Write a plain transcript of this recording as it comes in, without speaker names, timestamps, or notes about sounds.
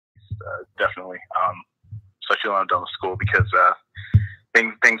definitely, especially when I'm done with school, because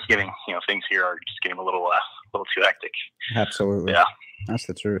things here are just getting a little too hectic. Absolutely. Yeah, that's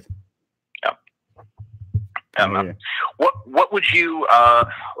the truth. Yeah. What would you?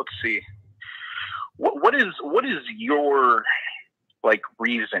 Let's see. What is your like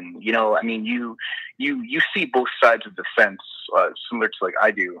reason? You know, I mean, you see both sides of the fence, similar to like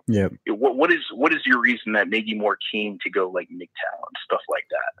I do. Yeah. What is your reason that made you more keen to go like MGTOW and stuff like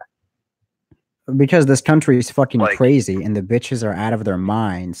that? Because this country is fucking crazy, and the bitches are out of their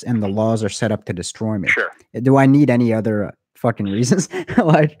minds, and the laws are set up to destroy me. Sure. Do I need any other fucking reasons?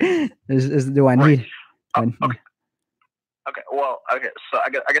 Like, do I need? Okay. Okay. Well. Okay. So I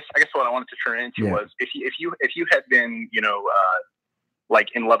guess what I wanted to turn into was if you had been, you know, like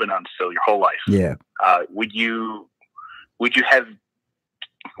in Lebanon still your whole life. Yeah. Would you have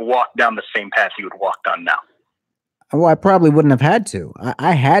walked down the same path you would walk down now? Well, I probably wouldn't have had to.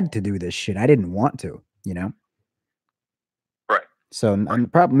 I had to do this shit. I didn't want to, you know? Right. So,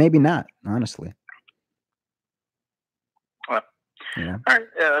 and probably maybe not, honestly. Well, yeah. All right.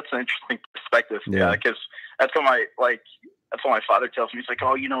 Yeah, that's an interesting perspective. Yeah, because that's what my father tells me. He's like,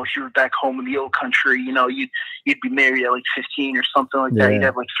 oh, you know, if you were back home in the old country, you know, you'd be married at like 15 or something like that. You'd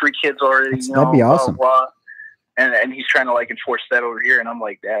have like 3 kids already. That'd be awesome. Blah, blah. And he's trying to like enforce that over here, and I'm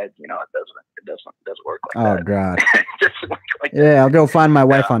like, Dad, you know, it doesn't work like that. Oh God. It doesn't work like that. I'll go find my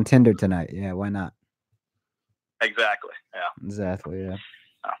wife on Tinder tonight. Yeah, why not? Exactly. Yeah. Exactly. Yeah.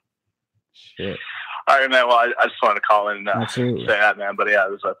 Oh. Shit. All right, man. Well, I just wanted to call in and say that, man. But yeah,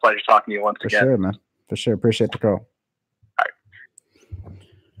 it was a pleasure talking to you once again. For sure, man. For sure. Appreciate the call. All right.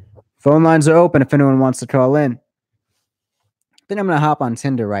 Phone lines are open if anyone wants to call in. I think I'm gonna hop on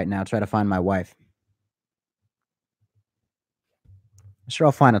Tinder right now, try to find my wife. I'm sure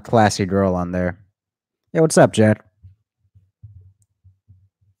I'll find a classy girl on there. Yeah, what's up, Jed?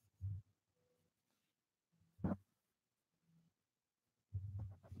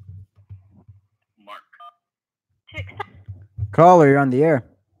 Mark. Caller, you're on the air.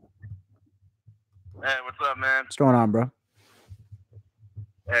 Hey, what's up, man? What's going on, bro?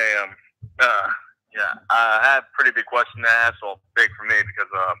 Hey, yeah, I have a pretty big question to ask. Well, big for me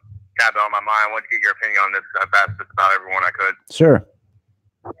because kind of on my mind. I wanted to get your opinion on this. I've asked this about everyone I could. Sure.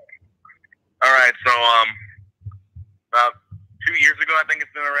 All right, so about 2 years ago, I think it's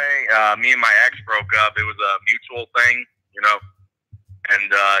been me and my ex broke up. It was a mutual thing, you know, and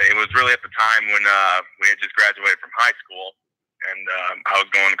it was really at the time when we had just graduated from high school, and I was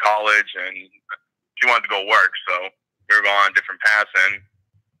going to college, and she wanted to go work, so we were going on different paths, and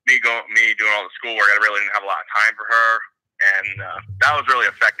me doing all the schoolwork, I really didn't have a lot of time for her, and that was really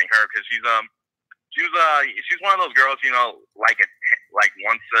affecting her because she's one of those girls, you know, like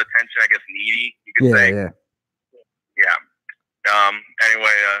wants attention, I guess needy, you could say. Yeah.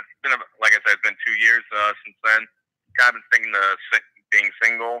 Anyway, it's been like I said, it's been 2 years since then. Kind of been thinking of being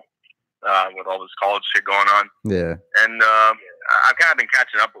single with all this college shit going on. Yeah. And I've kind of been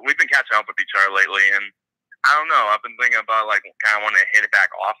catching up. We've been catching up with each other lately, and I don't know. I've been thinking about like kind of wanting to hit it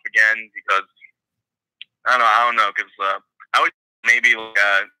back off again because I don't know because I would maybe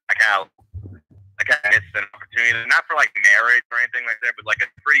I kind of missed an opportunity, not for like marriage or anything like that, but like a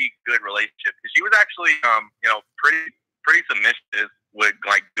pretty good relationship. Because she was actually, you know, pretty submissive with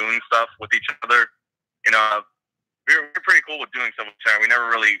like doing stuff with each other. You know, we were pretty cool with doing stuff with each other. We never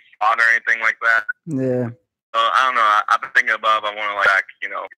really fought or anything like that. Yeah. I don't know. I've been thinking about if I want to like,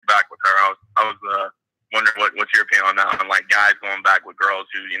 you know, get back with her. I was wondering what's your opinion on that? On like guys going back with girls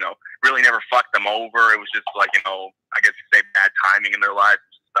who, you know, really never fucked them over. It was just like, you know, I guess you say bad timing in their life.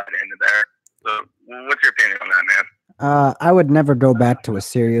 Just started ended there. So, what's your opinion on that, man? I would never go back to a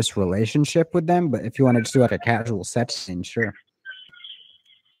serious relationship with them, but if you wanted to do like a casual sex scene, sure.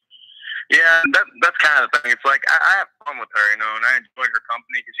 Yeah, that's kind of the thing. It's like I have fun with her, you know, and I enjoyed her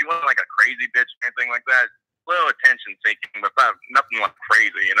company because she wasn't like a crazy bitch or anything like that. A little attention seeking, but nothing like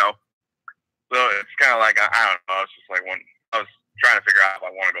crazy, you know. So it's kind of like I don't know. It's just like when I was trying to figure out if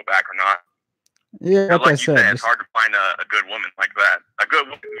I want to go back or not. Yeah, like I said, it's hard to find a good woman like that. A good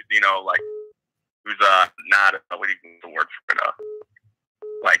woman who's, you know, like who's not what do you use the word for it,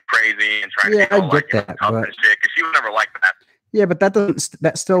 like crazy and trying to be all like tough and shit. Because she was never like that. Yeah, but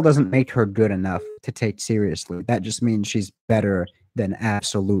that still doesn't make her good enough to take seriously. That just means she's better than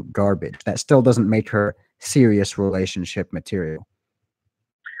absolute garbage. That still doesn't make her serious relationship material.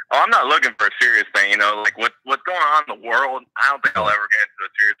 Oh, I'm not looking for a serious thing, you know, like what's going on in the world. I don't think I'll ever get into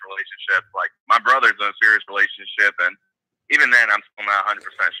a serious relationship. Like my brother's in a serious relationship, and even then, I'm still not 100%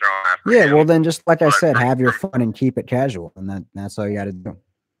 sure on that. Yeah, well then, just like I said, have your fun and keep it casual, and that's all you got to do.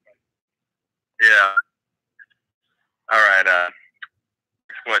 Yeah. All right.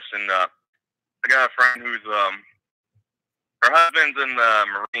 question. I got a friend who's her husband's in the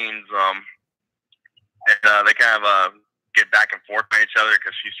Marines, and they kind of get back and forth on each other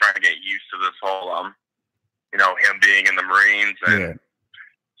because she's trying to get used to this whole him being in the Marines, and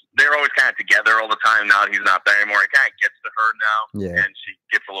they're always kind of together all the time. Now that he's not there anymore, it kind of gets to her now, and she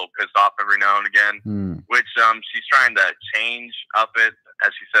gets a little pissed off every now and again, which she's trying to change up it,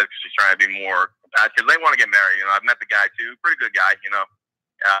 as she said, because she's trying to be more compassionate, because they want to get married. I've met the guy too, pretty good guy,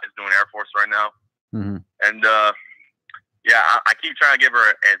 he's doing Air Force right now, and I keep trying to give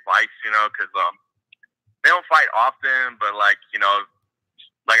her advice, because they don't fight often, but like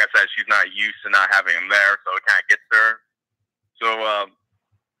I said, she's not used to not having him there, so it kind of gets her. So,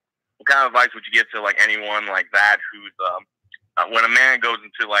 what kind of advice would you give to like anyone like that who's when a man goes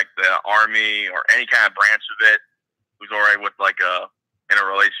into like the army or any kind of branch of it, who's already with like in a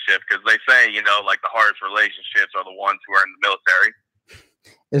relationship? Because they say like the hardest relationships are the ones who are in the military.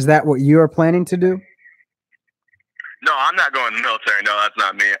 Is that what you are planning to do? No, I'm not going to the military. No, that's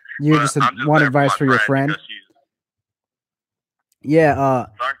not me. You just want advice for your friend? Yeah.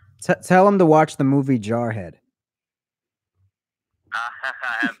 Tell him to watch the movie Jarhead. I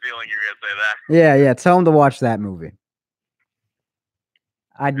have a feeling you're going to say that. Yeah. Tell him to watch that movie.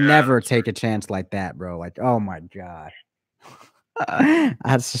 I'd never take a chance like that, bro. Like, oh my God. I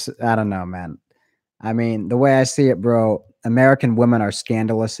don't know, man. I mean, the way I see it, bro, American women are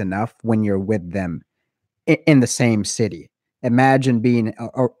scandalous enough when you're with them in the same city. Imagine being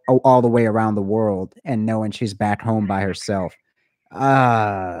all the way around the world and knowing she's back home by herself.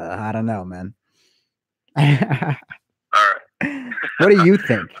 I don't know, man. All right. What do you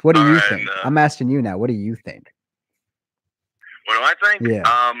think? What do you think? I'm asking you now. What do you think? What do I think? Yeah.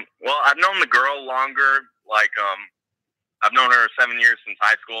 Well, I've known the girl longer. Like, I've known her 7 years since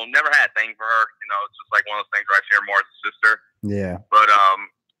high school. Never had a thing for her. It's just like one of those things where I see her more as a sister. Yeah. But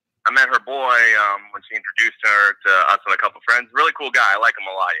I met her boy when she introduced her to us and a couple friends. Really cool guy. I like him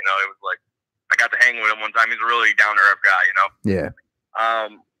a lot. It was like I got to hang with him one time. He's a really down to earth guy. Yeah.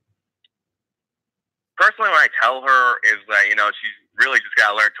 Personally, what I tell her is that she's really just got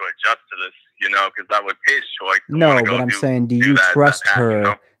to learn to adjust to this. Because that was his choice. No, but I'm saying, do you trust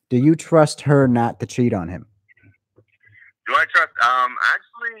her? Do you trust her not to cheat on him? Do I trust?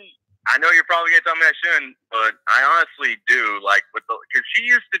 Actually, I know you're probably gonna tell me I shouldn't, but I honestly do. Like because she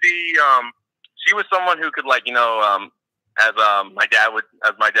used to be, she was someone who could as my dad would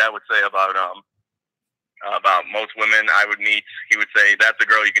say about most women I would meet. He would say that's a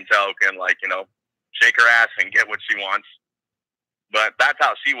girl you can tell who can shake her ass and get what she wants. But that's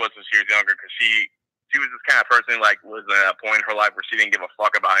how she was when she was younger, because she was this kind of person who was at a point in her life where she didn't give a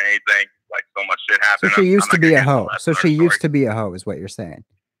fuck about anything. Like so much shit happened. So she used to be a hoe. So she used to be a hoe, is what you're saying.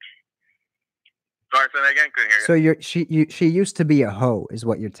 Sorry, say that again. Couldn't hear you. So she used to be a hoe, is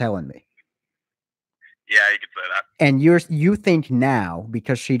what you're telling me. Yeah, you could say that. And you think now,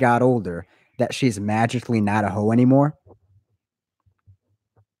 because she got older, that she's magically not a hoe anymore?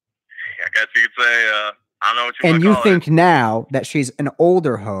 I guess you could say, I don't know what you want to call it. And you think now that she's an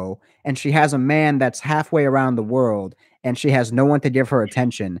older hoe, and she has a man that's halfway around the world, and she has no one to give her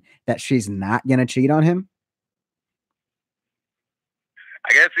attention, that she's not going to cheat on him?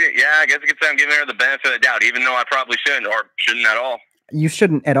 I guess you could say I'm giving her the benefit of the doubt, even though I probably shouldn't, or shouldn't at all. You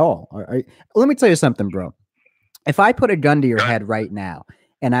shouldn't at all. Let me tell you something, bro. If I put a gun to your head right now,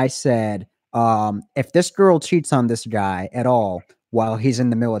 and I said, if this girl cheats on this guy at all while he's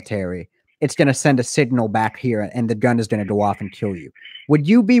in the military, it's going to send a signal back here, and the gun is going to go off and kill you. Would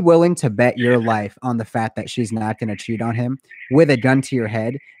you be willing to bet your life on the fact that she's not going to cheat on him with a gun to your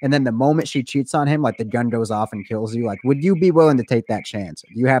head? And then the moment she cheats on him, like the gun goes off and kills you. Like, would you be willing to take that chance?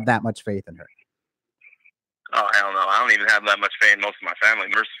 Do you have that much faith in her? Oh, hell no. I don't even have that much faith in most of my family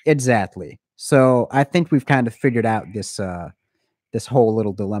members. Exactly. So I think we've kind of figured out this whole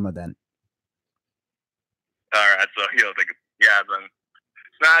little dilemma then. All right. So you don't think, then.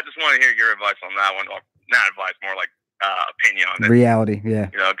 No, I just want to hear your advice on that one. Or not advice, more like opinion on it. Reality, yeah.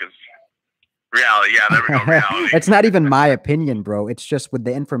 Because reality, yeah, there we go, reality. It's not even my opinion, bro. It's just with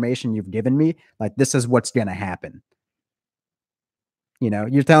the information you've given me, like, this is what's going to happen.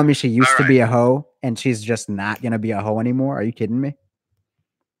 You're telling me she used to be a hoe, and she's just not going to be a hoe anymore? Are you kidding me?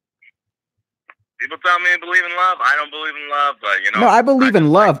 People tell me they believe in love. I don't believe in love, but, No, I believe in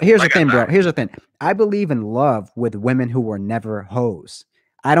love. Here's the thing, bro. Here's the thing. I believe in love with women who were never hoes.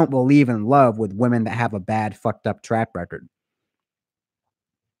 I don't believe in love with women that have a bad, fucked up track record.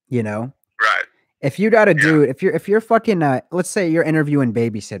 Right. If you got a dude, if you're fucking, let's say you're interviewing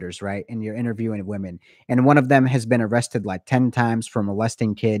babysitters, right? And you're interviewing women, and one of them has been arrested like 10 times for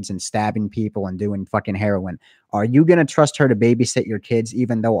molesting kids and stabbing people and doing fucking heroin. Are you gonna trust her to babysit your kids,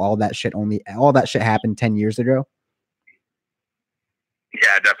 even though all that shit happened 10 years ago?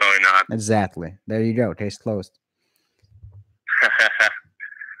 Yeah, definitely not. Exactly. There you go. Case closed. All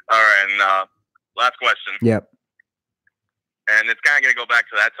right, and last question. Yep. And it's kind of going to go back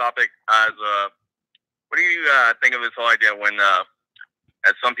to that topic. What do you think of this whole idea when,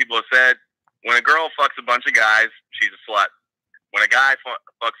 as some people have said, when a girl fucks a bunch of guys, she's a slut. When a guy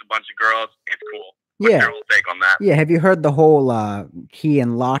fucks a bunch of girls, it's cool. What's your whole take on that? Yeah. Have you heard the whole key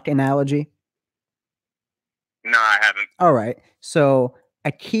and lock analogy? No, I haven't. All right. So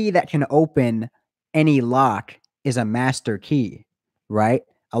a key that can open any lock is a master key, right?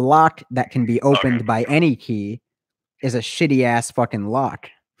 A lock that can be opened by any key is a shitty ass fucking lock.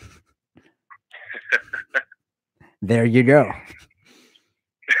 There you go.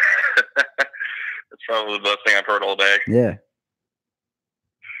 That's probably the best thing I've heard all day. Yeah.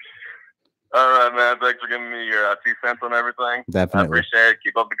 All right, man. Thanks for giving me your 2 cents on everything. Definitely. I appreciate it.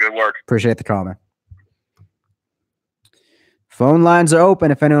 Keep up the good work. Appreciate the call, man. Phone lines are open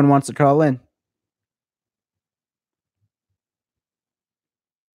if anyone wants to call in.